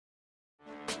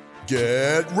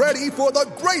Get ready for the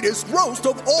greatest roast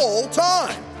of all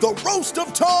time, the Roast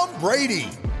of Tom Brady,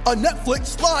 a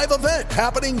Netflix live event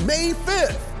happening May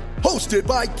 5th. Hosted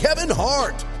by Kevin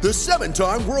Hart, the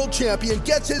 7-time world champion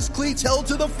gets his cleats held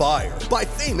to the fire by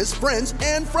famous friends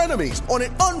and frenemies on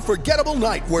an unforgettable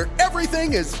night where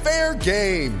everything is fair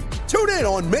game. Tune in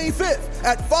on May 5th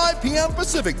at 5 p.m.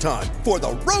 Pacific time for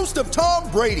the Roast of Tom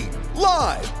Brady,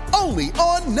 live only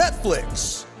on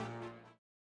Netflix.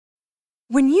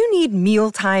 When you need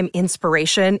mealtime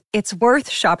inspiration, it's worth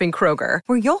shopping Kroger,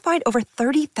 where you'll find over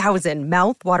 30,000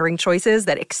 mouth-watering choices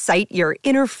that excite your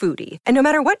inner foodie. And no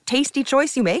matter what tasty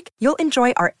choice you make, you'll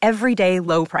enjoy our everyday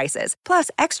low prices, plus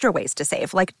extra ways to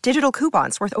save, like digital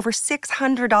coupons worth over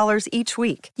 $600 each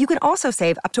week. You can also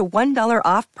save up to $1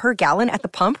 off per gallon at the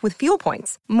pump with fuel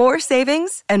points. More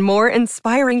savings and more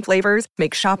inspiring flavors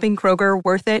make shopping Kroger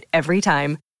worth it every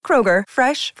time. Kroger,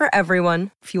 fresh for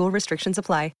everyone. Fuel restrictions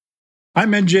apply.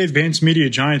 I'm NJ Advanced Media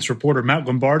Giants reporter Matt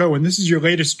Lombardo, and this is your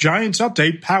latest Giants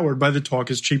update powered by the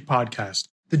Talk is Cheap podcast.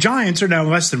 The Giants are now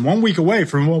less than 1 week away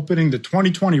from opening the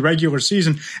 2020 regular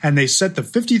season, and they set the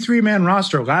 53-man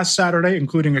roster last Saturday,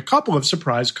 including a couple of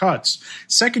surprise cuts.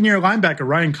 Second-year linebacker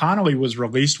Ryan Connolly was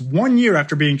released 1 year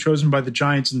after being chosen by the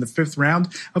Giants in the 5th round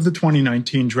of the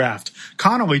 2019 draft.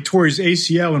 Connolly tore his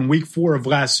ACL in Week 4 of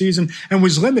last season and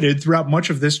was limited throughout much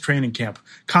of this training camp.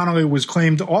 Connolly was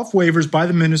claimed off waivers by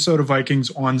the Minnesota Vikings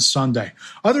on Sunday.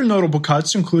 Other notable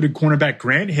cuts included cornerback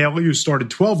Grant Haley, who started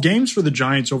 12 games for the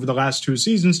Giants over the last 2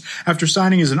 seasons, after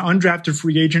signing as an undrafted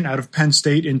free agent out of Penn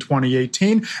State in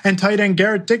 2018, and tight end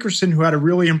Garrett Dickerson, who had a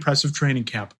really impressive training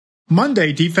camp.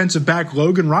 Monday, defensive back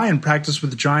Logan Ryan practiced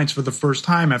with the Giants for the first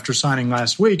time after signing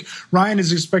last week. Ryan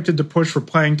is expected to push for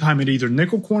playing time at either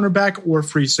nickel cornerback or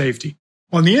free safety.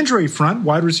 On the injury front,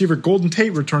 wide receiver Golden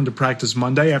Tate returned to practice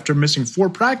Monday after missing 4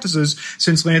 practices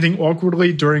since landing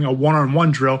awkwardly during a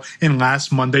one-on-one drill in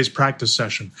last Monday's practice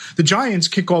session. The Giants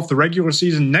kick off the regular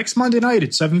season next Monday night at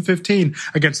 7:15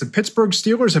 against the Pittsburgh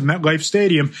Steelers at MetLife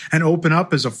Stadium and open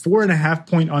up as a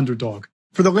 4.5-point underdog.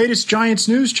 For the latest Giants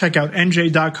news, check out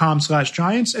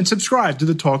nj.com/Giants and subscribe to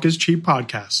the Talk is Cheap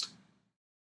podcast.